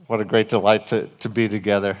What a great delight to be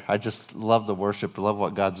together. I just love the worship, love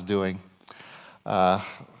what God's doing. We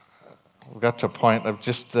got to a point of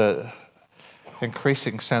just the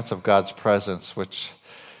increasing sense of God's presence, which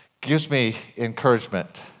gives me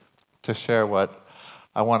encouragement to share what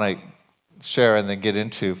I want to share and then get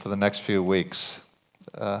into for the next few weeks.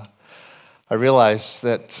 I realize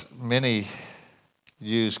that many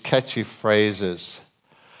use catchy phrases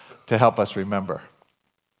to help us remember.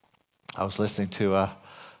 I was listening to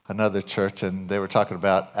another church, and they were talking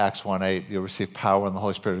about Acts 1:8. You'll receive power when the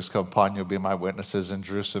Holy Spirit has come upon you. You'll be my witnesses in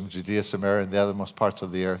Jerusalem, Judea, Samaria, and the othermost parts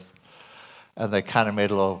of the earth. And they kind of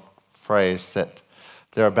made a little phrase that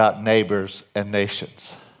they're about neighbors and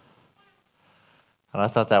nations. And I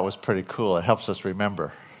thought that was pretty cool. It helps us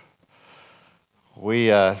remember.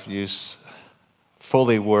 We use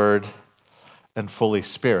fully Word and fully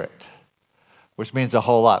Spirit, which means a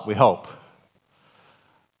whole lot, we hope.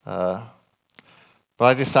 But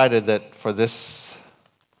I decided that for this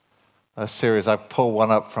series, I pull one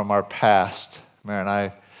up from our past. Mary and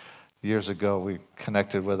I, years ago, we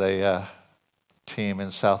connected with a team in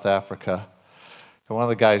South Africa. And one of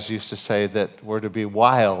the guys used to say that we're to be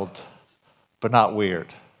wild, but not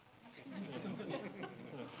weird.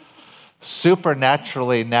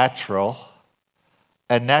 Supernaturally natural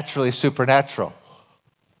and naturally supernatural.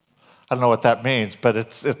 I don't know what that means, but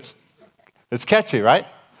it's catchy, right?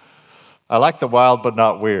 I like the wild but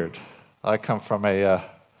not weird. I come from a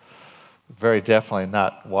very definitely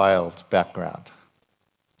not wild background.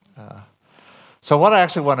 So what I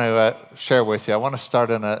actually want to share with you, I want to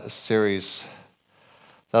start in a series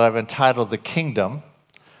that I've entitled The Kingdom,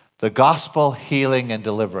 the Gospel, Healing, and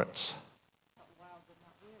Deliverance.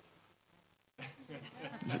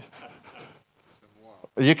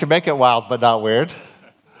 You can make it wild but not weird.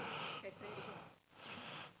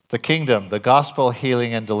 The Kingdom, the Gospel,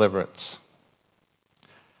 Healing, and Deliverance.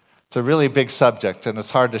 It's a really big subject, and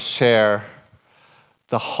it's hard to share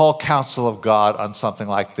the whole counsel of God on something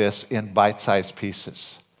like this in bite-sized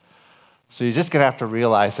pieces. So you're just going to have to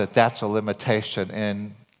realize that that's a limitation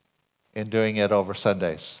in doing it over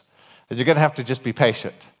Sundays. And you're going to have to just be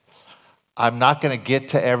patient. I'm not going to get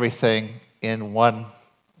to everything in one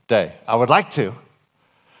day. I would like to.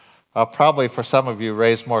 I'll probably, for some of you,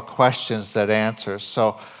 raise more questions than answers.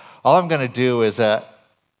 So all I'm going to do is an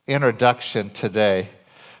introduction today.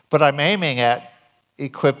 But I'm aiming at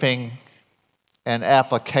equipping an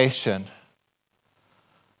application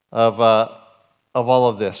of all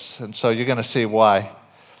of this. And so you're going to see why.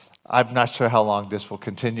 I'm not sure how long this will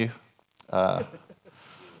continue. Yeah.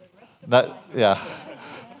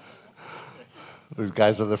 These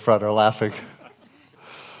guys in the front are laughing.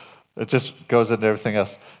 It just goes into everything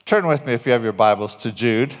else. Turn with me, if you have your Bibles, to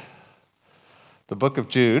Jude, the book of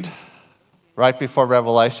Jude, right before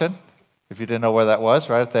Revelation. If you didn't know where that was,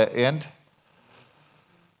 right at the end.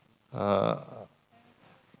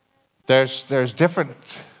 There's different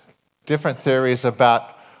theories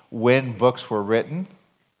about when books were written.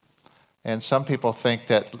 And some people think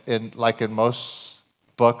that in most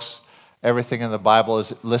books, everything in the Bible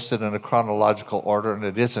is listed in a chronological order, and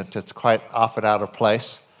it isn't. It's quite often out of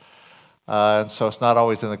place. And so it's not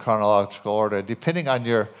always in the chronological order. Depending on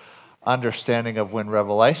your understanding of when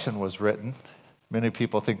Revelation was written, many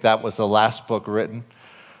people think that was the last book written,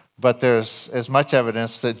 but there's as much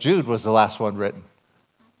evidence that Jude was the last one written.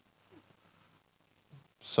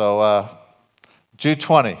 So, Jude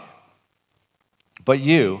 20. But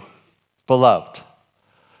you, beloved,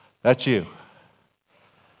 that's you,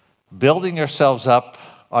 building yourselves up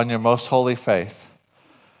on your most holy faith,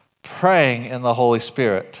 praying in the Holy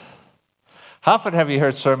Spirit. How often have you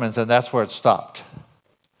heard sermons and that's where it stopped?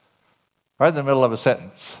 Right in the middle of a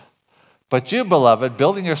sentence. But you, beloved,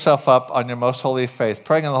 building yourself up on your most holy faith,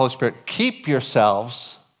 praying in the Holy Spirit, keep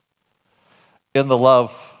yourselves in the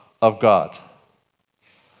love of God,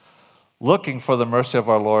 looking for the mercy of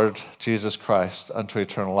our Lord Jesus Christ unto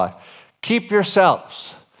eternal life. Keep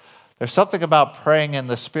yourselves. There's something about praying in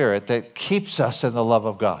the Spirit that keeps us in the love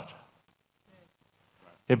of God.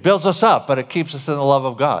 It builds us up, but it keeps us in the love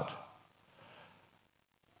of God.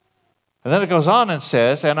 And then it goes on and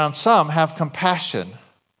says, and on some have compassion,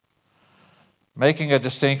 making a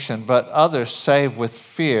distinction, but others save with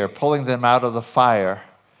fear, pulling them out of the fire,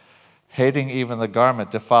 hating even the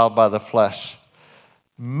garment defiled by the flesh.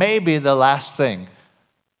 Maybe the last thing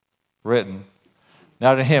written.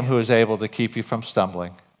 Now to him who is able to keep you from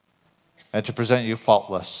stumbling and to present you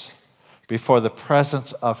faultless before the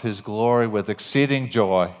presence of his glory with exceeding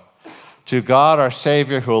joy. To God our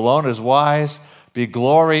Savior, who alone is wise, be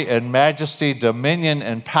glory and majesty, dominion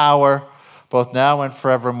and power, both now and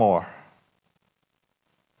forevermore.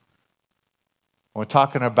 We're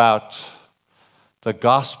talking about the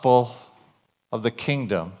gospel of the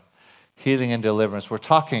kingdom, healing and deliverance. We're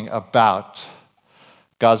talking about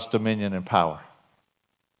God's dominion and power.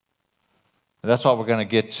 And that's what we're going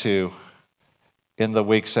to get to in the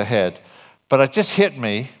weeks ahead. But it just hit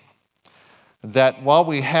me that while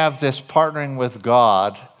we have this partnering with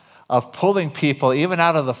God of pulling people even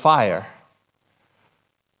out of the fire,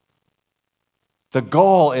 the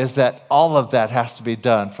goal is that all of that has to be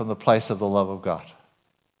done from the place of the love of God.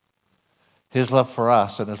 His love for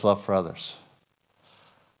us and his love for others.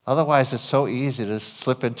 Otherwise, it's so easy to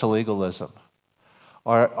slip into legalism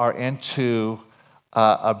or into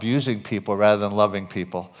abusing people rather than loving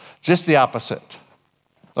people. Just the opposite.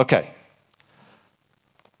 Okay.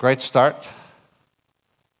 Great start.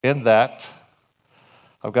 In that,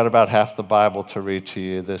 I've got about half the Bible to read to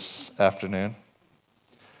you this afternoon,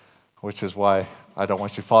 which is why I don't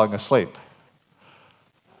want you falling asleep.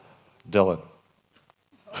 Dylan.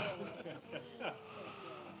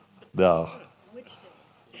 No.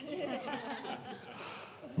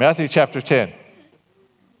 Matthew chapter 10,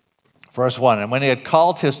 verse 1. And when he had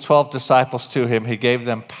called his 12 disciples to him, he gave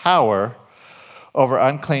them power over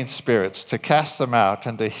unclean spirits to cast them out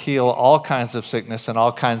and to heal all kinds of sickness and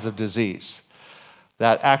all kinds of disease.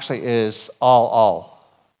 That actually is all.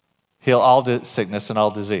 Heal all sickness and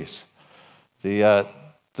all disease. The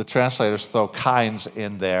translators throw kinds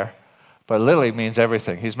in there, but literally means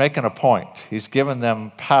everything. He's making a point. He's given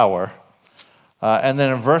them power. And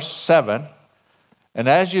then in verse 7, and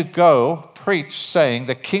as you go, preach, saying,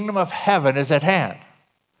 the kingdom of heaven is at hand.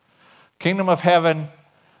 Kingdom of heaven,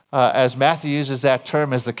 as Matthew uses that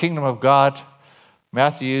term, is the kingdom of God.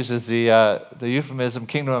 Matthew uses the euphemism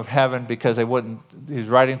kingdom of heaven because he's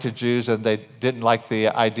writing to Jews and they didn't like the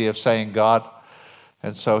idea of saying God.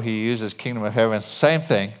 And so he uses kingdom of heaven. Same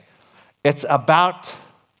thing. It's about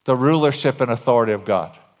the rulership and authority of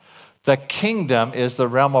God. The kingdom is the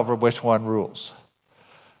realm over which one rules.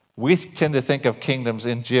 We tend to think of kingdoms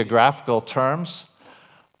in geographical terms,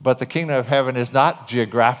 but the kingdom of heaven is not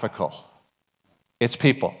geographical. It's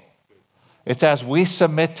people. It's as we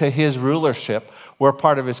submit to his rulership, we're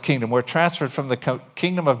part of his kingdom. We're transferred from the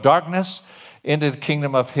kingdom of darkness into the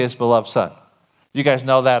kingdom of his beloved Son. You guys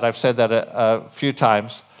know that. I've said that a few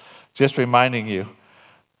times, just reminding you.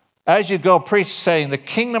 As you go, preach, saying, the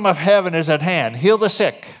kingdom of heaven is at hand. Heal the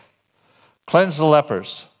sick, cleanse the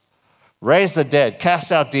lepers, raise the dead,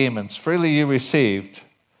 cast out demons. Freely you received,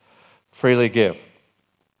 freely give.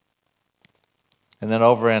 And then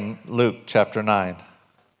over in Luke chapter 9,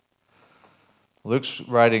 Luke's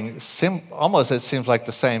writing almost, it seems like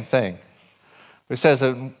the same thing. It says,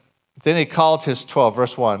 then he called his 12,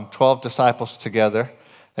 verse 1, 12 disciples together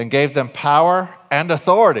and gave them power and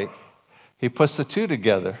authority. He puts the two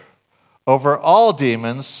together over all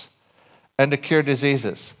demons and to cure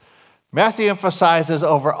diseases. Matthew emphasizes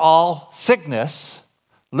over all sickness.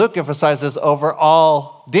 Luke emphasizes over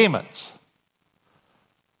all demons.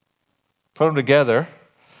 Put them together,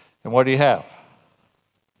 and what do you have?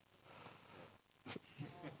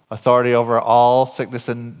 Authority over all sickness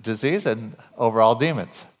and disease and over all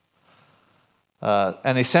demons.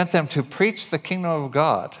 And he sent them to preach the kingdom of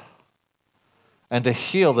God and to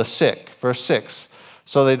heal the sick. Verse 6.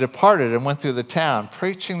 So they departed and went through the town,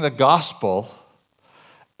 preaching the gospel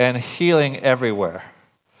and healing everywhere.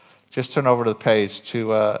 Just turn over to the page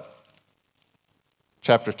to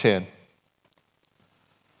chapter 10.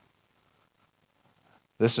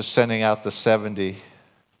 This is sending out the 70.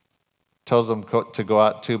 Told them to go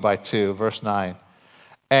out 2 by 2. Verse 9.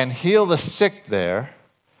 And heal the sick there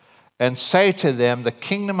and say to them, the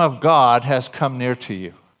kingdom of God has come near to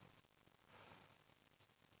you.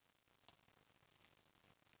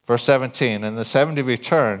 Verse 17. And the 70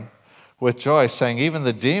 returned with joy, saying, even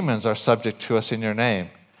the demons are subject to us in your name.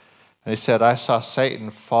 And he said, I saw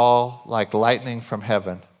Satan fall like lightning from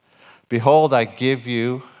heaven. Behold, I give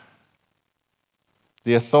you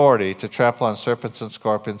the authority to trample on serpents and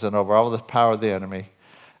scorpions and over all the power of the enemy,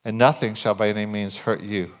 and nothing shall by any means hurt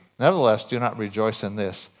you. Nevertheless, do not rejoice in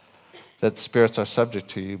this, that the spirits are subject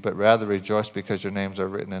to you, but rather rejoice because your names are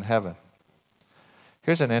written in heaven.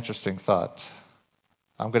 Here's an interesting thought.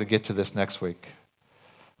 I'm going to get to this next week.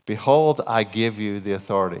 Behold, I give you the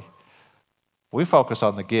authority. We focus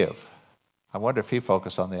on the give. I wonder if he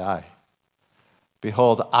focused on the I.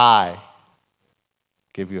 Behold, I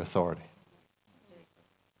give you authority.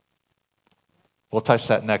 We'll touch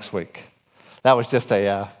that next week. That was just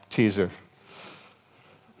a teaser.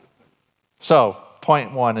 So,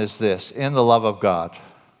 point 1 is this. In the love of God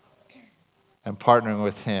and partnering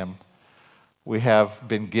with him, we have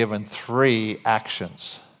been given 3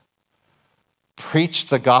 actions. Preach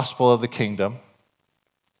the gospel of the kingdom,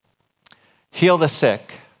 heal the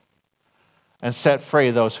sick, and set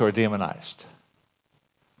free those who are demonized.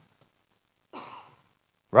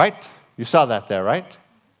 Right? You saw that there, right?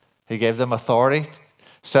 He gave them authority,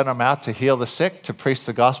 sent them out to heal the sick, to preach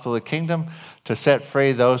the gospel of the kingdom, to set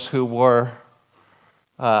free those who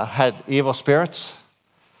had evil spirits.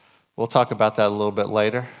 We'll talk about that a little bit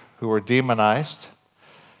later, who were demonized.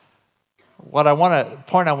 Point I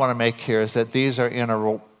want to make here is that these are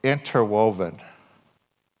interwoven.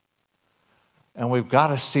 And we've got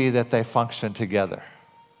to see that they function together.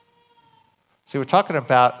 See, we're talking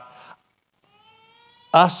about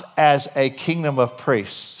us as a kingdom of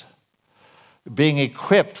priests being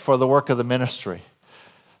equipped for the work of the ministry.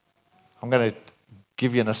 I'm going to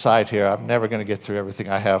give you an aside here. I'm never going to get through everything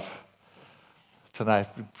I have tonight.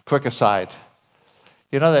 Quick aside.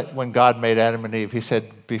 You know that when God made Adam and Eve, he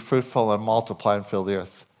said, be fruitful and multiply and fill the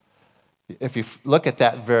earth. If you look at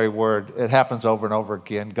that very word, it happens over and over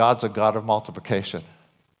again. God's a God of multiplication.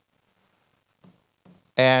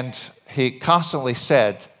 And he constantly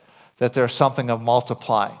said that there's something of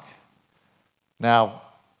multiplying. Now,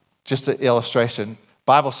 just an illustration,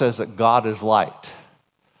 Bible says that God is light.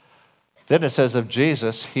 Then it says of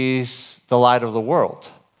Jesus, he's the light of the world.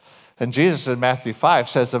 And Jesus in Matthew 5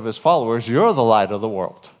 says of his followers, you're the light of the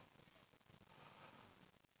world.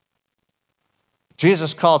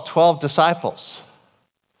 Jesus called 12 disciples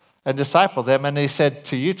and discipled them, and he said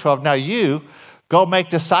to you 12, now you go make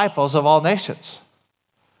disciples of all nations.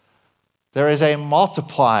 There is a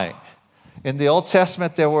multiplying. In the Old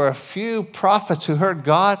Testament, there were a few prophets who heard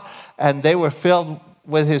God, and they were filled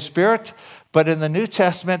with his Spirit. But in the New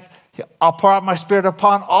Testament, I'll pour out my Spirit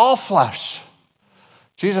upon all flesh.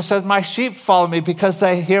 Jesus says, my sheep follow me because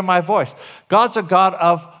they hear my voice. God's a God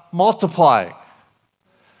of multiplying.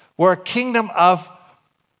 We're a kingdom of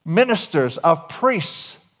ministers, of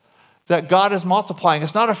priests that God is multiplying.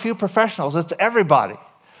 It's not a few professionals, it's everybody.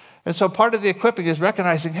 And so part of the equipping is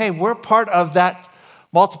recognizing, hey, we're part of that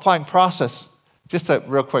multiplying process. Just a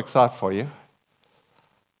real quick thought for you.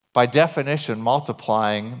 By definition,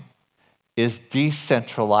 multiplying is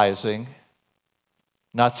decentralizing,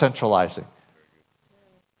 not centralizing.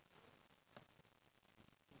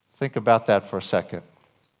 Think about that for a second.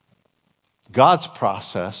 God's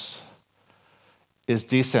process is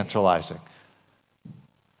decentralizing,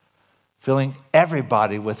 filling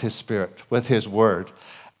everybody with his Spirit, with his word,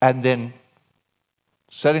 and then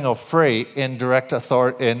setting them free in direct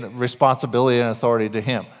authority, in responsibility and authority to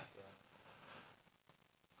him.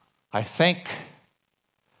 I think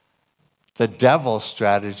the devil's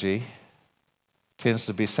strategy tends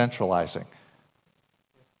to be centralizing.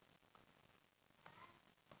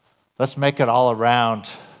 Let's make it all around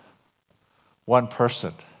one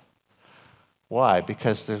person. Why?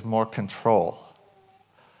 Because there's more control.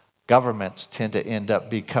 Governments tend to end up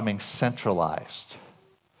becoming centralized.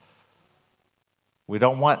 We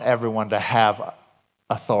don't want everyone to have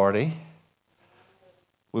authority.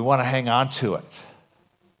 We want to hang on to it.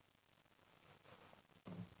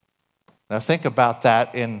 Now think about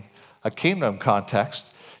that in a kingdom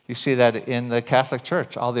context. You see that in the Catholic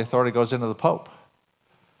Church. All the authority goes into the Pope.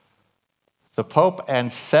 The Pope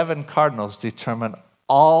and 7 cardinals determine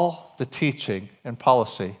all the teaching and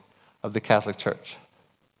policy of the Catholic Church.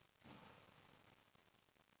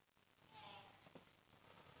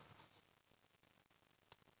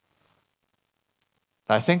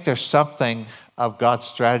 I think there's something of God's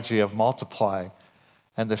strategy of multiplying,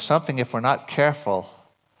 and there's something, if we're not careful,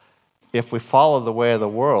 if we follow the way of the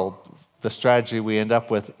world, the strategy we end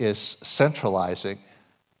up with is centralizing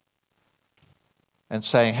and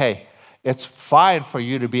saying, hey, it's fine for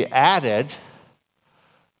you to be added,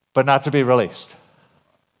 but not to be released.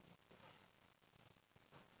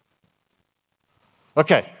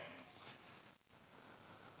 Okay.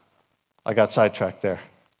 I got sidetracked there.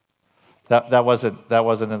 That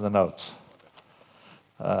wasn't in the notes.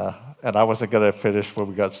 And I wasn't going to finish when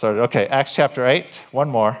we got started. Okay, Acts chapter 8, one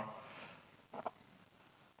more.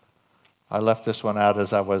 I left this one out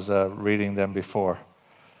as I was reading them before.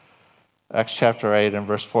 Acts chapter 8 and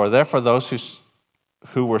verse 4. Therefore those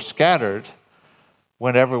who were scattered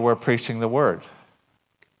went everywhere preaching the word.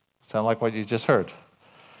 Sound like what you just heard.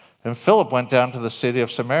 And Philip went down to the city of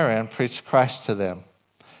Samaria and preached Christ to them.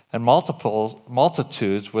 And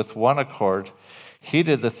multitudes with one accord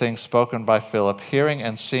heeded the things spoken by Philip, hearing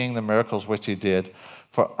and seeing the miracles which he did.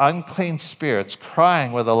 For unclean spirits,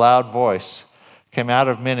 crying with a loud voice, came out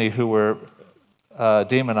of many who were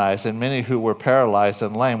demonized, and many who were paralyzed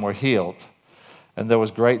and lame were healed. And there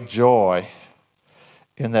was great joy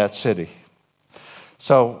in that city.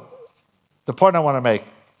 So the point I want to make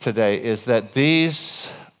today is that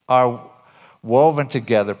these are woven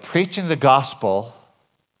together, preaching the gospel,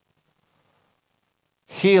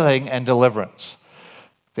 healing, and deliverance.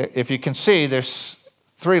 If you can see, there's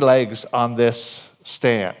 3 legs on this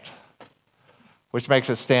stand, which makes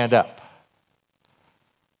it stand up.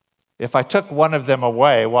 If I took one of them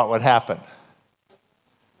away, what would happen?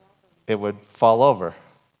 It would fall over.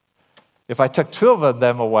 If I took 2 of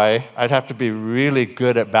them away, I'd have to be really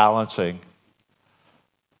good at balancing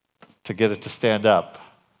to get it to stand up,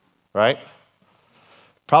 right?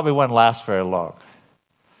 Probably wouldn't last very long.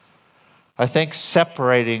 I think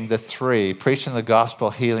separating the 3, preaching the gospel,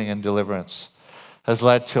 healing, and deliverance, has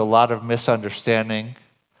led to a lot of misunderstanding,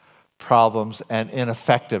 problems, and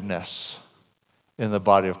ineffectiveness in the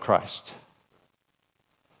body of Christ.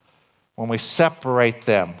 When we separate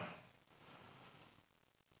them,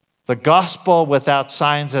 the gospel without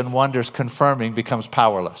signs and wonders confirming becomes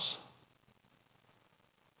powerless.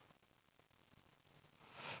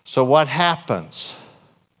 So what happens?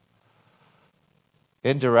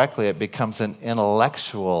 Indirectly, it becomes an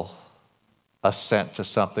intellectual assent to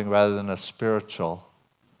something rather than a spiritual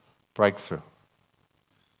breakthrough.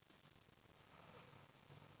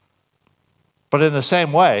 But in the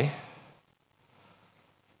same way,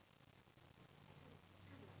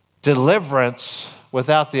 deliverance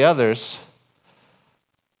without the others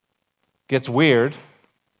gets weird,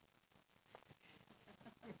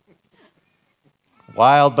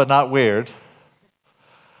 wild but not weird,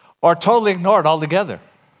 or totally ignored altogether.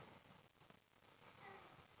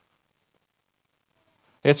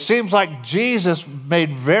 It seems like Jesus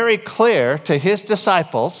made very clear to his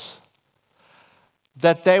disciples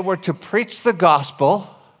that they were to preach the gospel,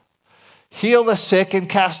 heal the sick, and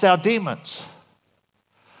cast out demons.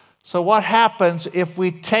 So what happens if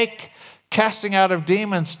we take casting out of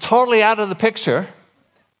demons totally out of the picture?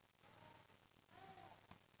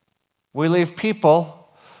 We leave people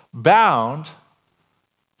bound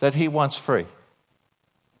that he wants free.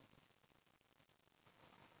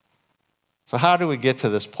 So how do we get to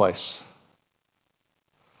this place?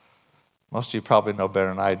 Most of you probably know better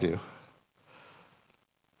than I do.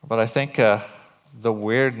 But I think the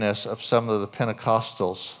weirdness of some of the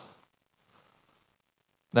Pentecostals.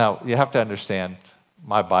 Now, you have to understand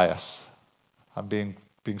my bias. I'm being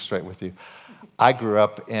straight with you. I grew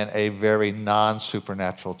up in a very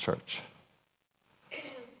non-supernatural church.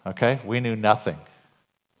 Okay? We knew nothing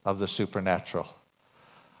of the supernatural.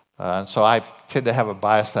 And so I tend to have a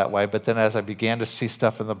bias that way. But then as I began to see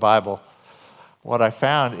stuff in the Bible, what I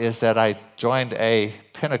found is that I joined a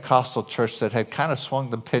Pentecostal church that had kind of swung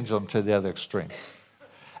the pendulum to the other extreme.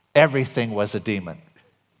 Everything was a demon.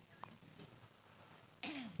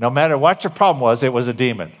 No matter what your problem was, it was a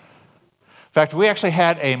demon. In fact, we actually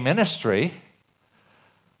had a ministry,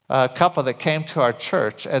 a couple that came to our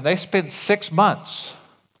church, and they spent 6 months.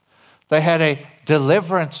 They had a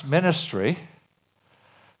deliverance ministry.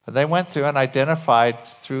 And they went through and identified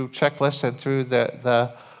through checklists and through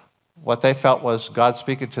the what they felt was God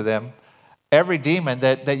speaking to them, every demon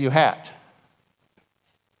that you had.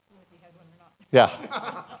 Yeah.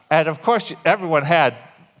 And of course, everyone had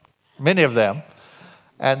many of them.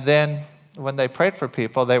 And then when they prayed for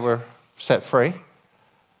people, they were set free.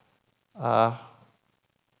 But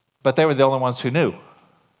they were the only ones who knew. It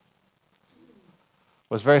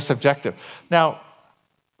was very subjective. Now,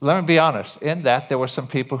 let me be honest. In that, there were some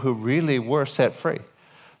people who really were set free.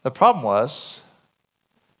 The problem was,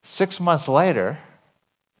 6 months later,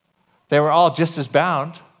 they were all just as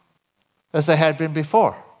bound as they had been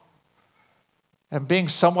before. And being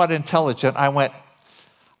somewhat intelligent, I went,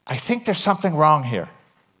 I think there's something wrong here.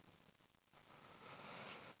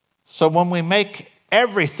 So when we make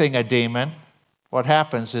everything a demon, what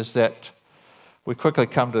happens is that we quickly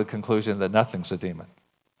come to the conclusion that nothing's a demon.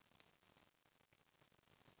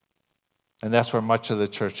 And that's where much of the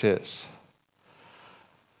church is.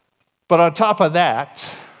 But on top of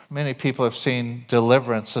that, many people have seen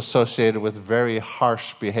deliverance associated with very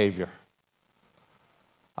harsh behavior.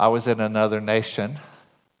 I was in another nation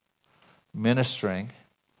ministering,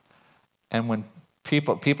 and when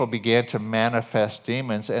people began to manifest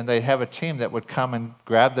demons, and they'd have a team that would come and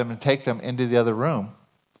grab them and take them into the other room,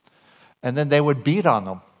 and then they would beat on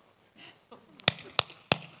them.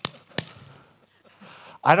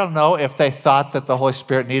 I don't know if they thought that the Holy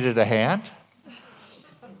Spirit needed a hand.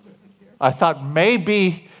 I thought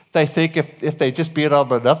maybe they think if they just beat on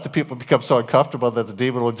them enough, the people become so uncomfortable that the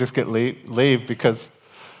demon will just leave because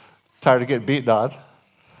tired of getting beaten on.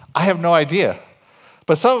 I have no idea.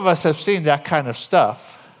 But some of us have seen that kind of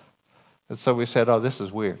stuff. And so we said, oh, this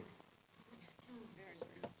is weird.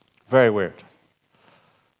 Very weird.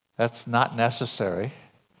 That's not necessary.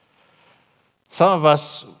 Some of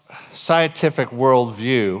us, scientific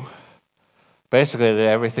worldview, basically that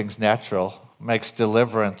everything's natural, makes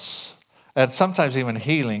deliverance and sometimes even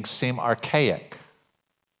healing seem archaic.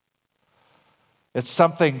 It's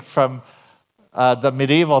something from the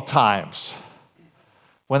medieval times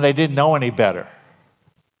when they didn't know any better.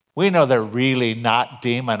 We know they're really not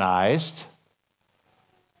demonized.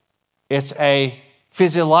 It's a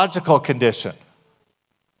physiological condition.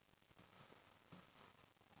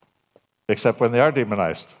 Except when they are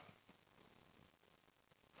demonized.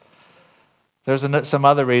 There's some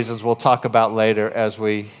other reasons we'll talk about later as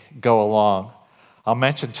we go along. I'll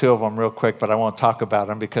mention two of them real quick, but I won't talk about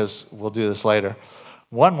them because we'll do this later.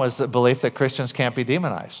 One was the belief that Christians can't be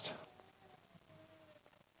demonized.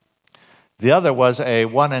 The other was a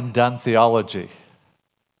one-and-done theology,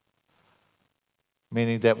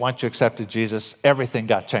 meaning that once you accepted Jesus, everything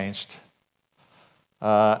got changed,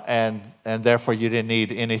 and therefore you didn't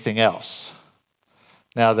need anything else.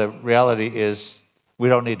 Now, the reality is we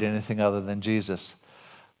don't need anything other than Jesus,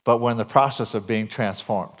 but we're in the process of being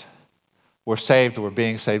transformed. We're saved, we're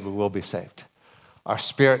being saved, we will be saved. Our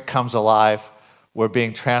spirit comes alive, we're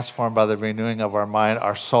being transformed by the renewing of our mind,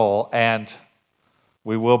 our soul, and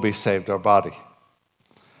we will be saved, our body.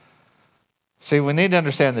 See, we need to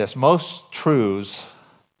understand this. Most truths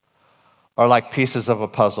are like pieces of a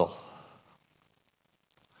puzzle.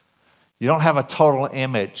 You don't have a total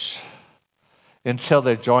image until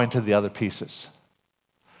they're joined to the other pieces.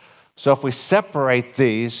 So if we separate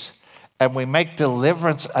these and we make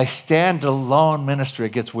deliverance a standalone ministry,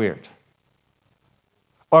 it gets weird.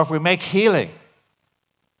 Or if we make healing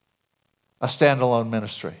a standalone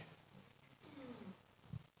ministry,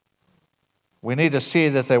 we need to see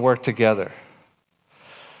that they work together.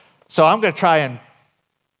 So I'm going to try and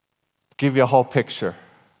give you a whole picture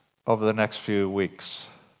over the next few weeks.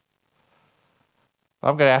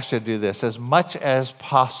 I'm going to ask you to do this. As much as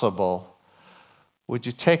possible, would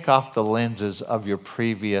you take off the lenses of your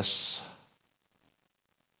previous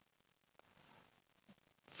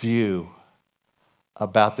view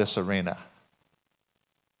about this arena?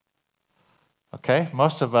 Okay?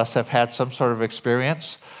 Most of us have had some sort of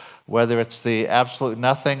experience, whether it's the absolute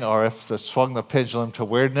nothing or if it swung the pendulum to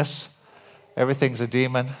weirdness. Everything's a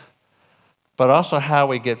demon. But also how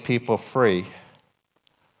we get people free.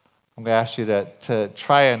 I'm going to ask you to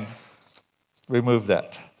try and remove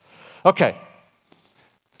that. Okay.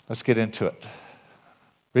 Let's get into it.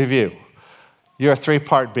 Review. You're a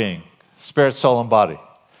three-part being, spirit, soul, and body.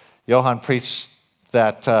 Johan preached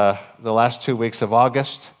that the last 2 weeks of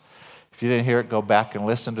August. If you didn't hear it, go back and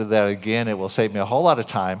listen to that again. It will save me a whole lot of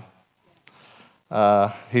time.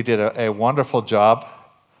 He did a wonderful job.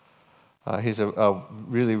 He's a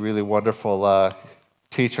really, really wonderful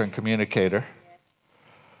teacher and communicator.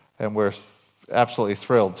 And we're absolutely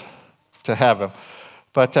thrilled to have him.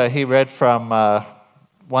 But he read from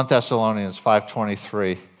 1 Thessalonians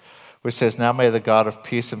 5:23, which says, "Now may the God of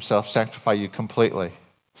peace himself sanctify you completely,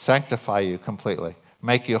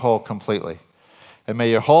 make you whole completely. And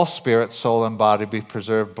may your whole spirit, soul, and body be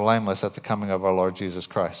preserved blameless at the coming of our Lord Jesus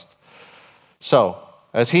Christ." So,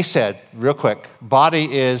 as he said, real quick,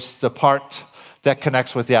 body is the part that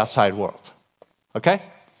connects with the outside world. Okay?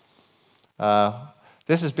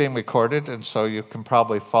 This is being recorded, and so you can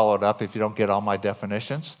probably follow it up if you don't get all my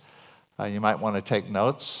definitions. You might want to take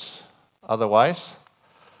notes otherwise,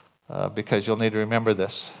 because you'll need to remember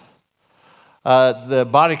this. The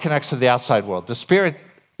body connects to the outside world. The spirit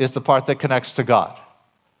is the part that connects to God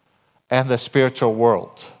and the spiritual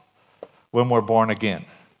world when we're born again.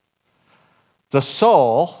 The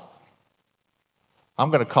soul,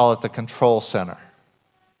 I'm going to call it the control center.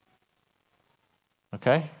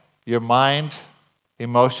 Okay? Your mind,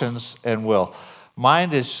 emotions, and will.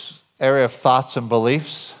 Mind is area of thoughts and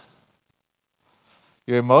beliefs.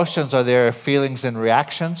 Your emotions are the area of feelings and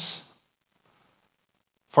reactions.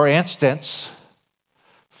 For instance,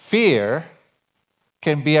 fear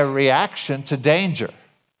can be a reaction to danger.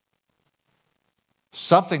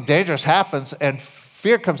 Something dangerous happens and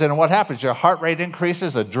fear comes in, and what happens? Your heart rate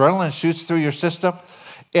increases, adrenaline shoots through your system.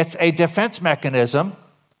 It's a defense mechanism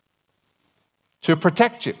to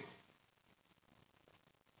protect you.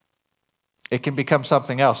 It can become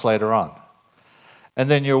something else later on. And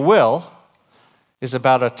then your will is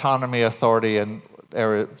about autonomy, authority, and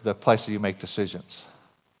the place that you make decisions.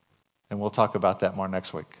 And we'll talk about that more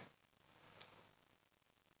next week.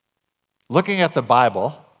 Looking at the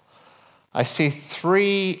Bible, I see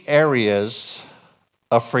 3 areas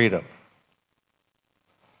of freedom.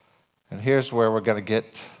 And here's where we're going to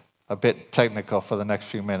get a bit technical for the next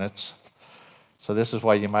few minutes. So this is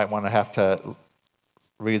why you might want to have to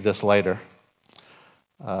read this later.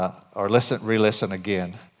 or re-listen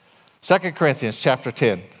again. 2 Corinthians chapter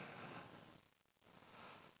 10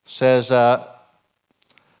 says,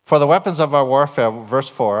 for the weapons of our warfare, verse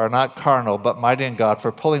 4, are not carnal, but mighty in God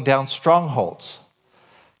for pulling down strongholds,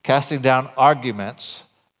 casting down arguments,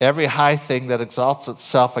 every high thing that exalts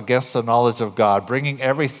itself against the knowledge of God, bringing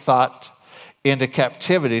every thought into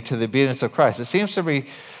captivity to the obedience of Christ. It seems to be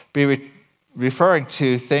referring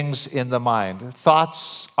to things in the mind,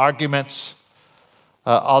 thoughts, arguments,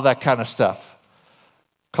 all that kind of stuff.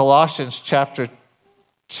 Colossians chapter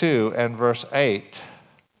 2 and verse 8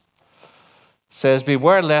 says,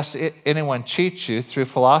 beware lest anyone cheats you through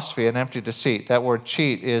philosophy and empty deceit. That word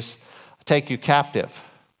cheat is take you captive.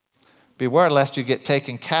 Beware lest you get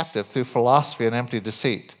taken captive through philosophy and empty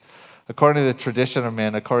deceit, according to the tradition of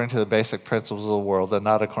men, according to the basic principles of the world, and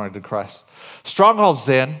not according to Christ. Strongholds,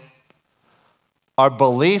 then, are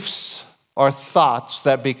beliefs or thoughts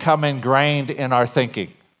that become ingrained in our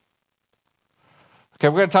thinking. Okay,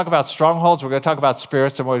 we're going to talk about strongholds, we're going to talk about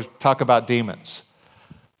spirits, and we're going to talk about demons.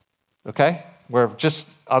 Okay? We're just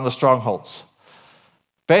on the strongholds.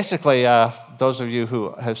 Basically, those of you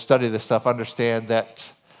who have studied this stuff understand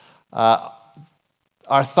that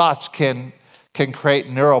our thoughts can create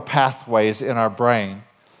neural pathways in our brain,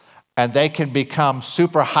 and they can become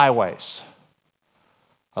superhighways.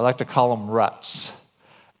 I like to call them ruts.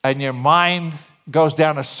 And your mind goes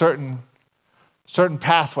down a certain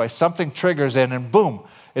pathway. Something triggers in, and boom,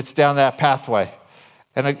 it's down that pathway.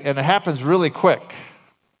 And it happens really quick.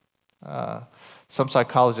 Some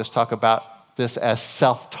psychologists talk about this as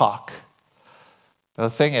self-talk. Now, the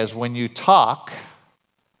thing is, when you talk,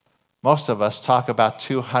 most of us talk about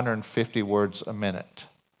 250 words a minute.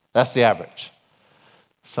 That's the average.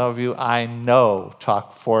 Some of you, I know,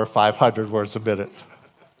 talk 400 or 500 words a minute.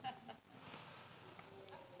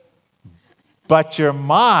 But your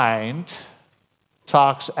mind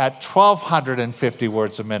talks at 1,250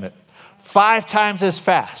 words a minute, 5 times as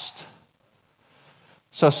fast.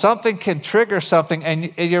 So something can trigger something,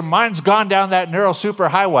 and your mind's gone down that neural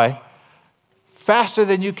superhighway faster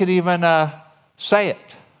than you can even say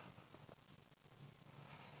it.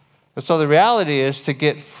 But so the reality is, to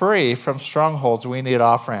get free from strongholds, we need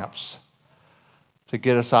off-ramps to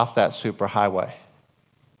get us off that superhighway.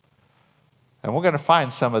 And we're going to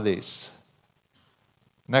find some of these.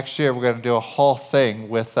 Next year, we're going to do a whole thing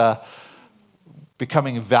with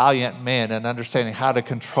becoming valiant men and understanding how to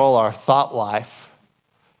control our thought life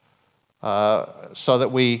so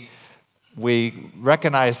that we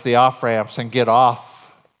recognize the off-ramps and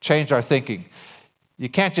change our thinking. You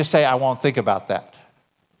can't just say, I won't think about that.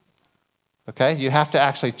 Okay? You have to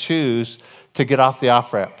actually choose to get off the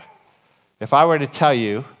off-ramp. If I were to tell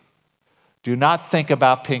you, do not think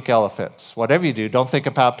about pink elephants. Whatever you do, don't think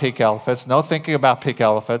about pink elephants. No thinking about pink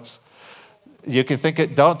elephants. You can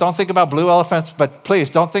don't think about blue elephants, but please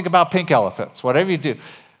don't think about pink elephants. Whatever you do.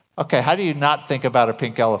 Okay, how do you not think about a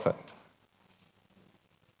pink elephant?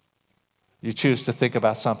 You choose to think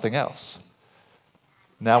about something else.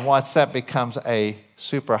 Now, once that becomes a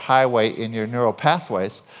superhighway in your neural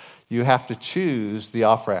pathways, you have to choose the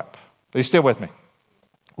off-ramp. Are you still with me?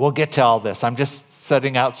 We'll get to all this. I'm just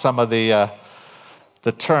setting out some of the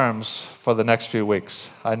terms for the next few weeks.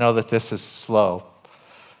 I know that this is slow.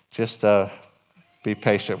 Just be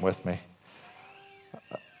patient with me.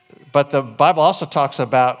 But the Bible also talks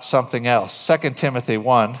about something else. 2 Timothy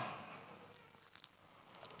 1.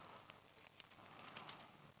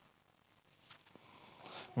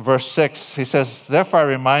 Verse 6, he says, therefore I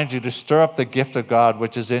remind you to stir up the gift of God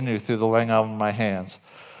which is in you through the laying on of my hands.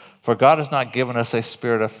 For God has not given us a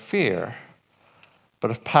spirit of fear, but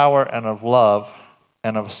of power and of love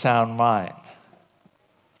and of a sound mind.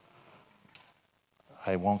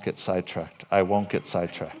 I won't get sidetracked.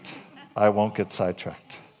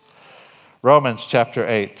 Romans chapter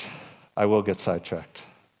 8, I will get sidetracked.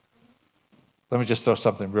 Let me just throw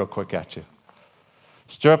something real quick at you.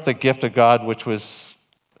 Stir up the gift of God which was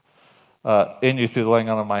in you through the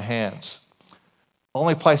laying on of my hands.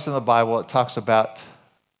 Only place in the Bible it talks about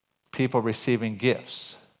people receiving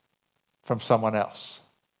gifts from someone else.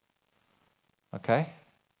 Okay?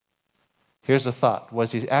 Here's the thought.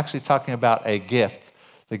 Was he actually talking about a gift,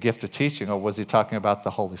 the gift of teaching, or was he talking about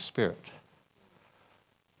the Holy Spirit?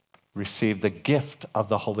 Receive the gift of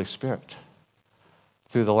the Holy Spirit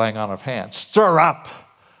through the laying on of hands. Stir up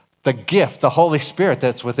the gift, the Holy Spirit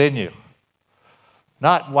that's within you.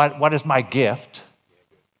 Not what is my gift?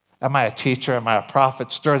 Am I a teacher? Am I a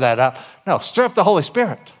prophet? Stir that up. No, stir up the Holy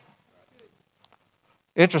Spirit.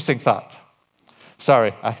 Interesting thought.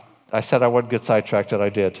 Sorry, I said I wouldn't get sidetracked, and I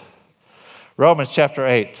did. Romans chapter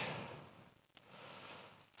 8,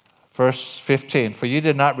 Verse 15, for you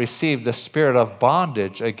did not receive the spirit of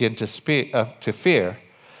bondage again to fear,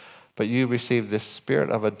 but you received the spirit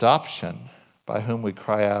of adoption, by whom we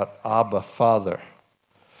cry out, Abba, Father.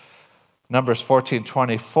 Numbers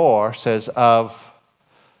 14:24 says of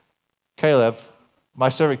Caleb, my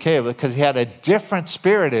servant Caleb, because he had a different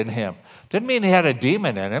spirit in him. Didn't mean he had a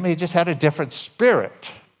demon in him, he just had a different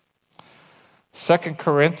spirit. 2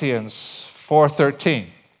 Corinthians 4:13.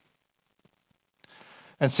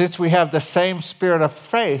 And since we have the same spirit of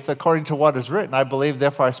faith, according to what is written, I believe,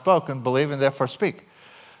 therefore I spoke, and believe, and therefore speak.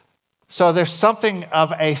 So there's something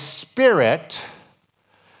of a spirit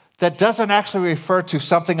that doesn't actually refer to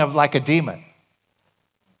something of like a demon.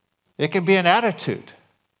 It can be an attitude.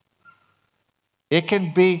 It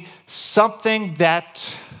can be something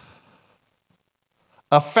that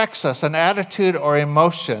affects us, an attitude or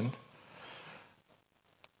emotion.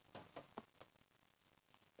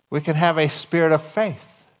 We can have a spirit of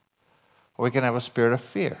faith, or we can have a spirit of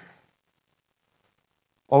fear,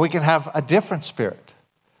 or we can have a different spirit.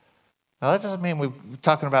 Now, that doesn't mean we're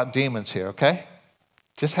talking about demons here, okay?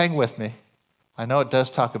 Just hang with me. I know it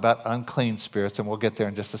does talk about unclean spirits, and we'll get there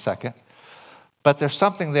in just a second. But there's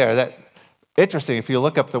something there that, interesting, if you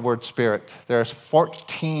look up the word spirit, there's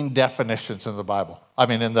 14 definitions in the Bible.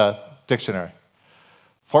 In the dictionary.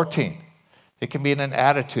 14. It can mean an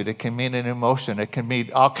attitude. It can mean an emotion. It can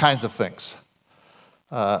mean all kinds of things.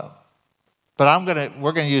 But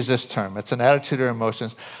we're going to use this term. It's an attitude or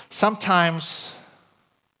emotions. Sometimes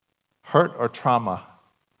hurt or trauma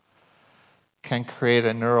can create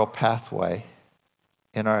a neural pathway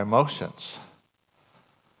in our emotions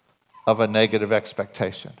of a negative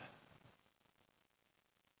expectation.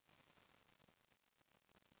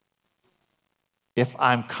 If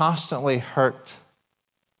I'm constantly hurt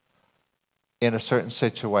in a certain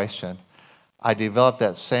situation, I develop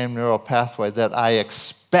that same neural pathway that I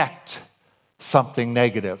expect something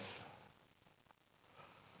negative.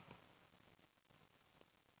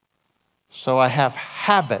 So I have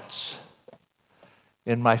habits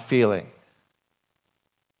in my feeling.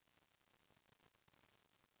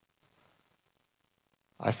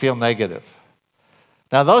 I feel negative.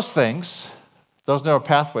 Now those neural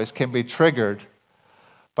pathways can be triggered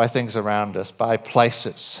by things around us, by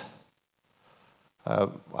places. I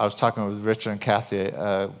was talking with Richard and Kathy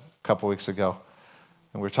a couple weeks ago,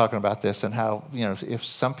 and we were talking about this and how, if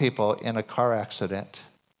some people in a car accident,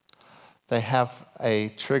 they have a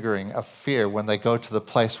triggering of fear when they go to the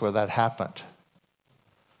place where that happened.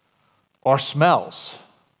 Or smells.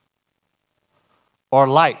 Or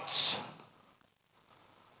lights.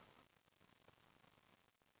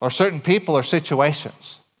 Or certain people or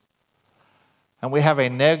situations. And we have a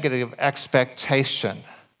negative expectation.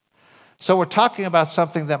 So we're talking about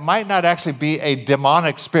something that might not actually be a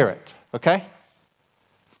demonic spirit, okay?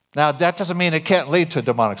 Now, that doesn't mean it can't lead to a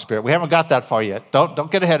demonic spirit. We haven't got that far yet.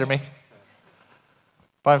 Don't get ahead of me.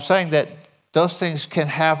 But I'm saying that those things can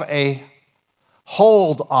have a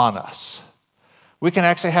hold on us. We can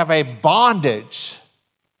actually have a bondage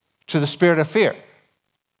to the spirit of fear.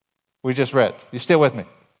 We just read. You still with me?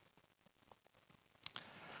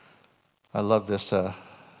 I love this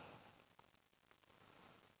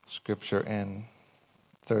scripture in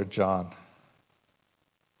 3 John,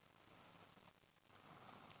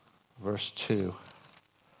 verse 2.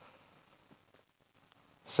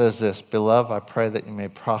 It says this, Beloved, I pray that you may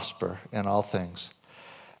prosper in all things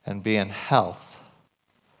and be in health,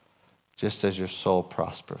 just as your soul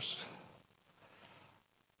prospers.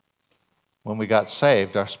 When we got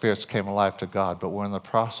saved, our spirits came alive to God, but we're in the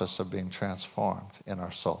process of being transformed in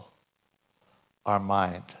our soul, our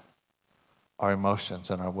mind, our emotions,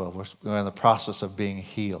 and our will. We're in the process of being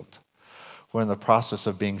healed. We're in the process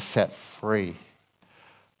of being set free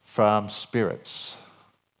from spirits,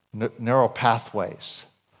 neural pathways,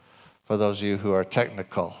 for those of you who are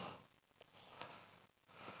technical.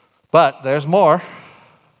 But there's more.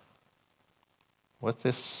 With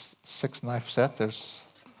this 6-knife set, there's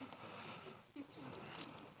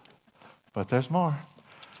more.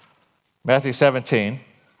 Matthew 17,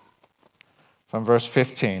 from verse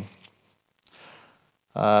 15.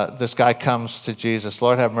 This guy comes to Jesus.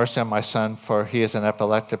 Lord, have mercy on my son, for he is an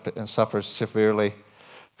epileptic and suffers severely,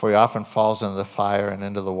 for he often falls into the fire and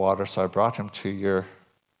into the water. So I brought him to your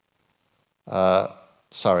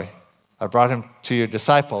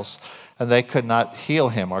disciples, and they could not heal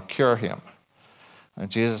him or cure him. And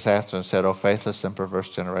Jesus answered and said, O faithless and perverse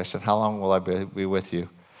generation, how long will I be with you?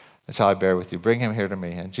 And shall I bear with you? Bring him here to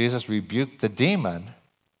me. And Jesus rebuked the demon,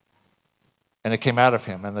 and it came out of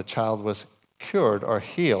him, and the child was cured or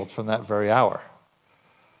healed from that very hour.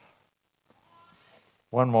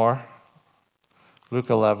 One more. Luke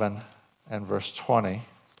 11 and verse 20.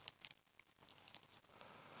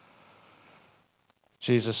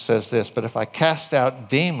 Jesus says this, "But if I cast out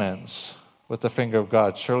demons with the finger of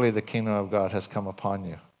God, surely the kingdom of God has come upon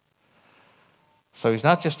you." So he's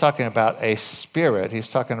not just talking about a spirit, he's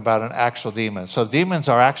talking about an actual demon. So demons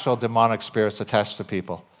are actual demonic spirits attached to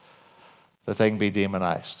people, that they can be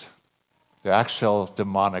demonized. They're actual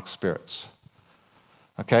demonic spirits.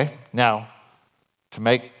 Okay? Now,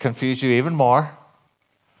 to confuse you even more,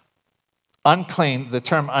 the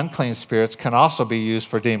term unclean spirits can also be used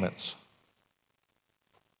for demons.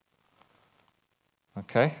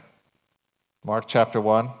 Okay? Mark chapter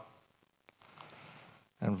 1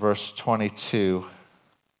 and verse 22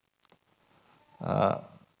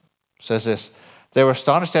 says this, "They were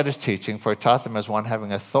astonished at his teaching, for he taught them as one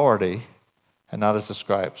having authority and not as the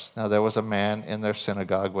scribes. Now there was a man in their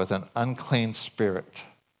synagogue with an unclean spirit.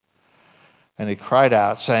 And he cried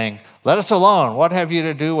out, saying, 'Let us alone. What have you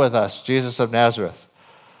to do with us, Jesus of Nazareth?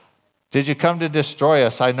 Did you come to destroy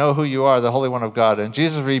us? I know who you are, the Holy One of God.' And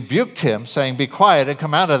Jesus rebuked him, saying, 'Be quiet and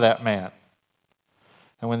come out of that man.'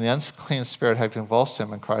 And when the unclean spirit had convulsed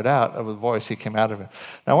him and cried out with a voice, he came out of him."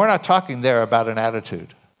 Now, we're not talking there about an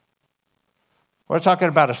attitude. We're talking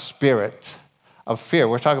about a spirit of fear.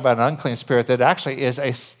 We're talking about an unclean spirit that actually is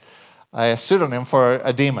a pseudonym for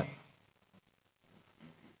a demon.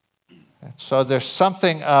 So there's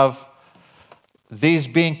something of these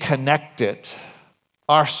being connected.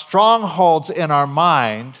 Our strongholds in our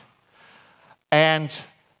mind and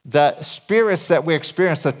the spirits that we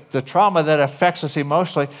experience, the trauma that affects us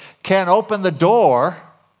emotionally, can open the door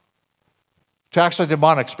to actually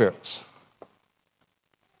demonic spirits.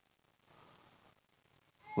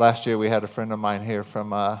 Last year we had a friend of mine here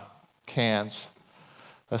from Cairns,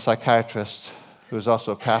 a psychiatrist who was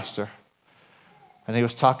also a pastor. And he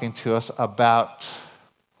was talking to us about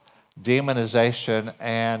demonization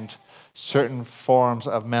and certain forms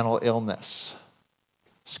of mental illness,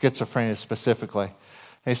 schizophrenia specifically.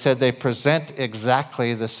 And he said they present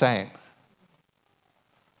exactly the same.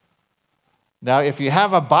 Now, if you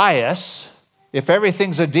have a bias, if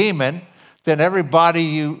everything's a demon, then everybody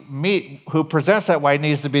you meet who presents that way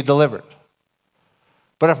needs to be delivered.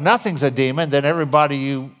 But if nothing's a demon, then everybody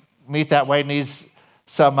you meet that way needs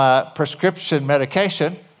some prescription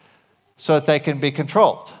medication so that they can be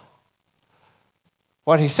controlled.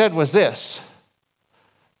 What he said was this: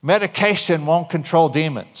 medication won't control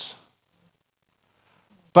demons,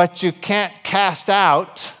 but you can't cast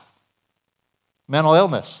out mental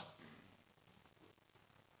illness.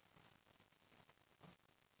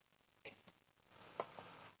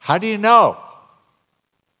 How do you know?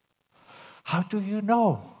 How do you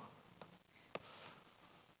know?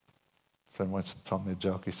 A friend once told me a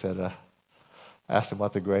joke. He said, I asked him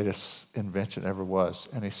what the greatest invention ever was,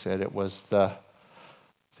 and he said it was the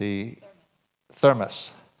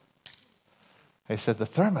thermos. He said, "The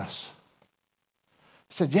thermos?"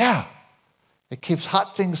 He said, "Yeah, it keeps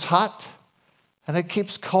hot things hot, and it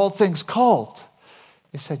keeps cold things cold."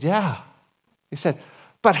 He said, "Yeah." He said,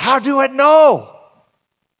 "But how do it know?"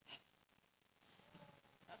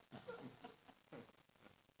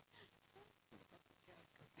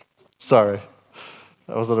 Sorry,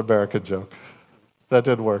 that was an American joke. That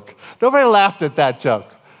didn't work. Nobody laughed at that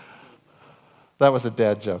joke. That was a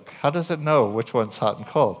dad joke. How does it know which one's hot and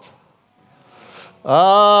cold?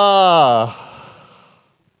 Ah.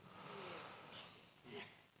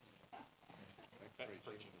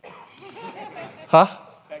 Huh?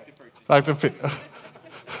 Back to preaching.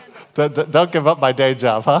 Don't give up my day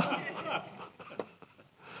job, huh?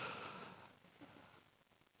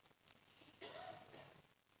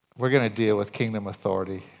 We're going to deal with kingdom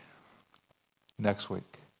authority next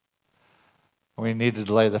week. We need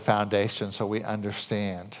to lay the foundation so we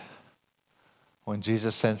understand when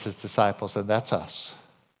Jesus sends his disciples, and that's us,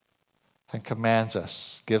 and commands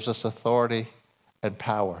us, gives us authority and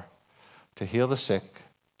power to heal the sick,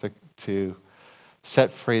 to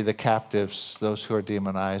set free the captives, those who are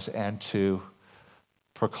demonized, and to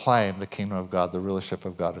proclaim the kingdom of God, the rulership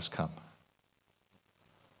of God has come.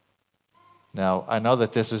 Now, I know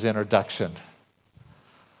that this is introduction,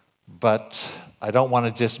 but I don't want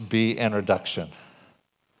to just be introduction.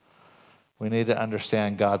 We need to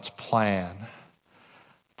understand God's plan,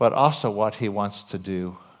 but also what he wants to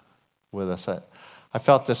do with us. I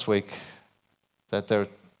felt this week that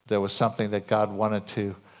there was something that God wanted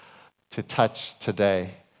to touch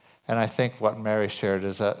today. And I think what Mary shared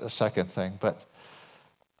is a second thing. But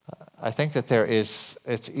I think that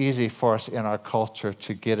it's easy for us in our culture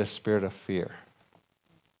to get a spirit of fear.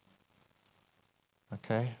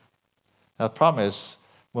 Okay? Now the problem is,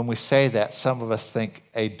 when we say that, some of us think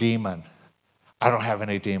a demon. I don't have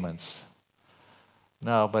any demons.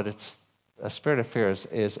 No, but it's a spirit of fear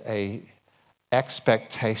is a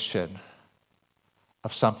expectation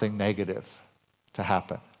of something negative to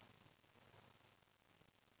happen.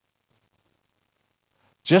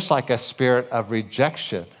 Just like a spirit of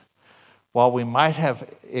rejection, while we might have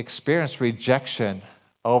experienced rejection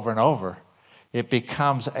over and over, it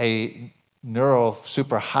becomes a neural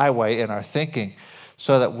superhighway in our thinking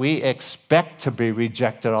so that we expect to be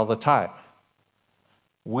rejected all the time.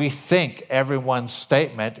 We think everyone's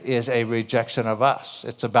statement is a rejection of us.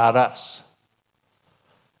 It's about us.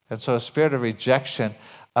 And so a spirit of rejection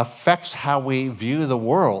affects how we view the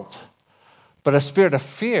world. But a spirit of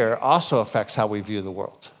fear also affects how we view the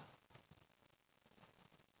world.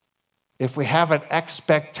 If we have an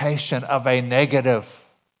expectation of a negative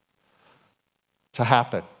to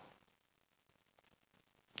happen.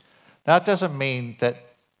 Now, it doesn't mean that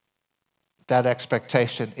that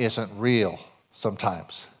expectation isn't real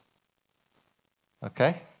sometimes.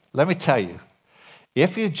 Okay? Let me tell you,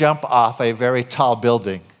 if you jump off a very tall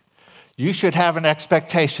building, you should have an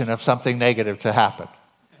expectation of something negative to happen.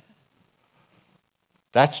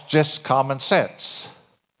 That's just common sense.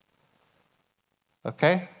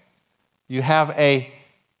 Okay? You have a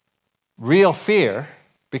real fear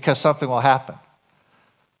because something will happen.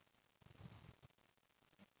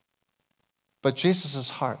 But Jesus'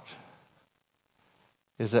 heart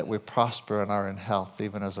is that we prosper and are in health,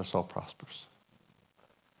 even as our soul prospers.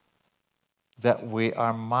 That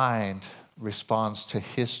our mind responds to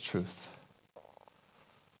his truth.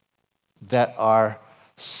 That our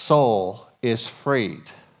soul is freed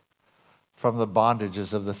from the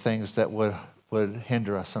bondages of the things that would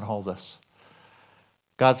hinder us and hold us.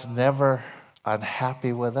 God's never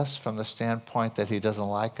unhappy with us from the standpoint that he doesn't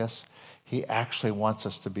like us. He actually wants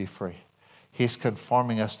us to be free. He's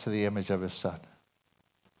conforming us to the image of his Son.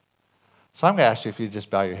 So I'm going to ask you if you just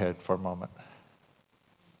bow your head for a moment.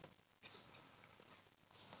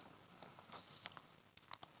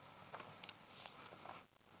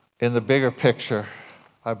 In the bigger picture,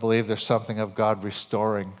 I believe there's something of God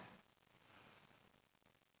restoring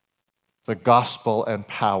the gospel and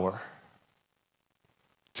power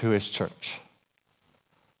to his church.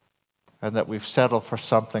 And that we've settled for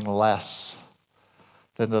something less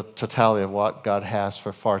than the totality of what God has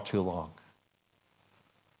for far too long.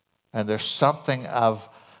 And there's something of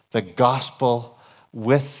the gospel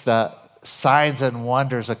with the signs and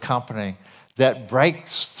wonders accompanying that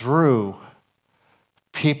breaks through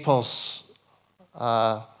people's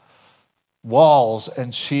walls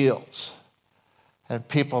and shields. And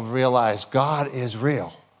people realize God is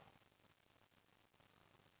real.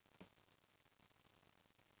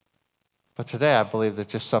 But today I believe that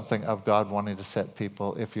just something of God wanting to set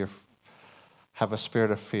people, if you have a spirit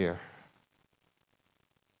of fear.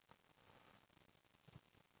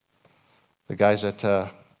 The guys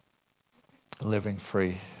at Living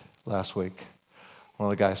Free last week,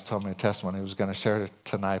 one of the guys told me a testimony. He was going to share it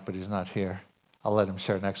tonight, but he's not here. I'll let him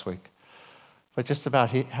share next week. But just about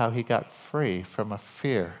how he got free from a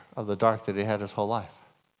fear of the dark that he had his whole life.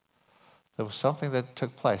 There was something that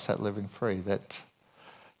took place at Living Free that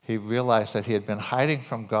he realized that he had been hiding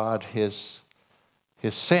from God his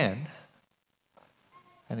sin.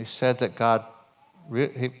 And he said that God,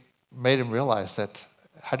 he made him realize that,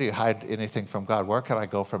 how do you hide anything from God? Where can I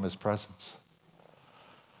go from his presence?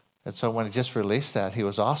 And so when he just released that, he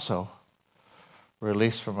was also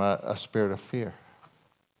released from a spirit of fear.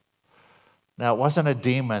 Now, it wasn't a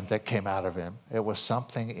demon that came out of him. It was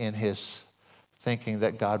something in his thinking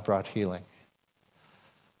that God brought healing.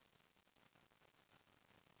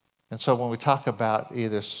 And so when we talk about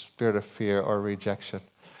either spirit of fear or rejection,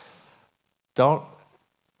 don't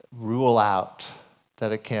rule out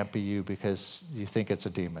that it can't be you because you think it's a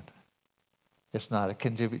demon. It's not. It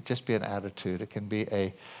can just be an attitude. It can be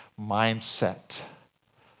a mindset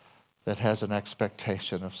that has an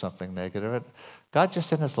expectation of something negative. And God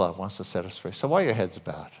just in his love wants to set us free. So while your head's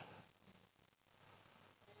bowed,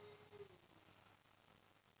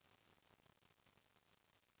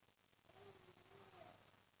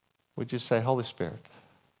 would you say, Holy Spirit,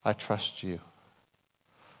 I trust you.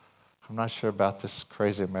 I'm not sure about this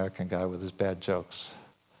crazy American guy with his bad jokes,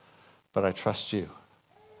 but I trust you.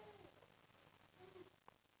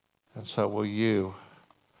 And so will you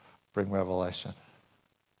bring revelation?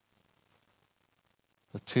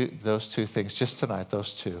 Those two things, just tonight,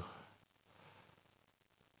 those two.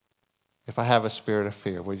 If I have a spirit of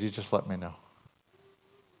fear, would you just let me know?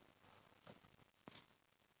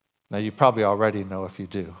 Now, you probably already know if you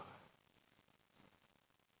do.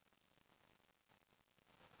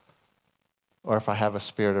 Or if I have a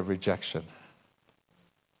spirit of rejection.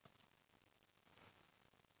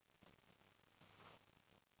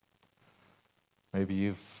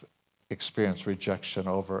 experience rejection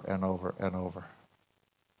over and over and over.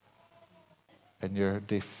 And your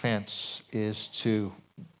defense is to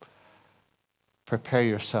prepare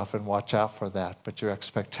yourself and watch out for that. But your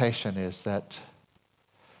expectation is that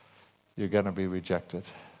you're going to be rejected.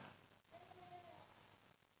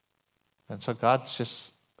 And so God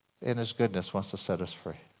just, in his goodness, wants to set us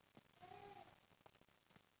free.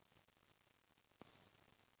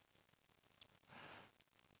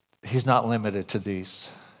 He's not limited to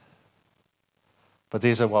these. But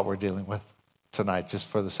these are what we're dealing with tonight, just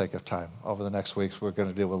for the sake of time. Over the next weeks, we're going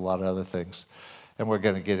to deal with a lot of other things. And we're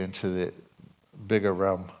going to get into the bigger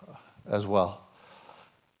realm as well.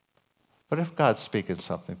 But if God's speaking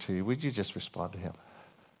something to you, would you just respond to him?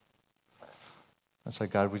 And say,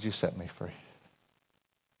 God, would you set me free?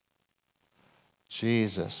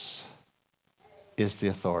 Jesus is the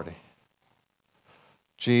authority.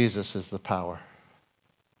 Jesus is the power.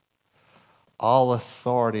 All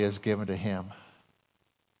authority is given to him.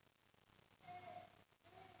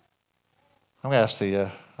 I'm going to ask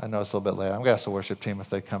I know it's a little bit late, I'm going to ask the worship team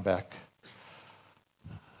if they come back.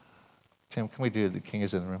 Tim, can we do The King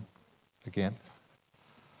is in the Room again?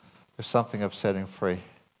 There's something of setting free.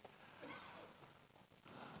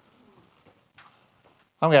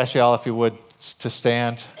 I'm going to ask you all, if you would, to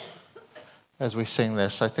stand as we sing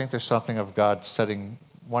this. I think there's something of God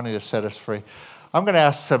wanting to set us free. I'm going to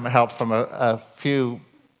ask some help from a few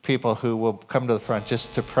people who will come to the front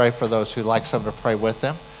just to pray for those who like someone to pray with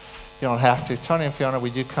them. You don't have to. Tony and Fiona,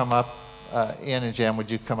 would you come up? Ian and Jan, would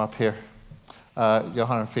you come up here?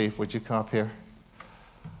 Johan and Fief, would you come up here?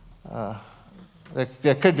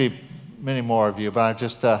 There could be many more of you, but I'll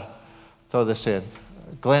just throw this in.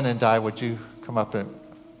 Glenn and Di, would you come up and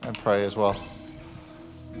pray as well?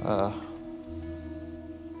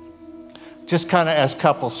 Just kind of as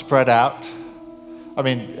couples spread out.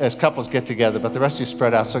 As couples get together, but the rest of you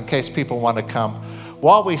spread out. So in case people want to come,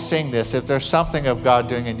 while we sing this, if there's something of God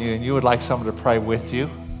doing in you and you would like someone to pray with you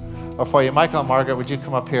or for you, Michael and Margaret, would you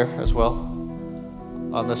come up here as well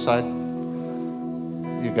on this side?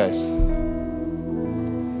 You guys.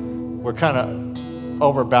 We're kind of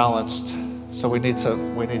overbalanced, so we need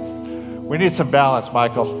some balance,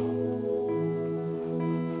 Michael.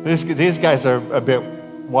 These guys are a bit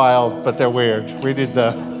wild, but they're weird. We need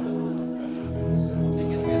the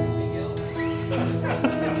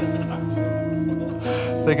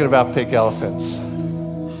thinking about pink elephants.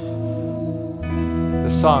 The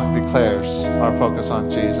song declares our focus on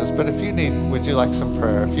Jesus. But if you would you like some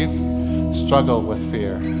prayer? If you struggle with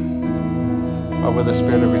fear or with a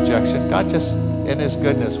spirit of rejection, God just, in his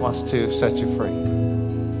goodness, wants to set you free.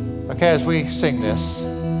 Okay, as we sing this,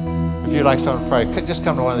 if you'd like someone to pray, just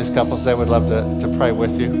come to one of these couples. They would love to pray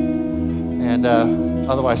with you. And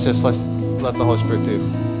otherwise, just let the Holy Spirit do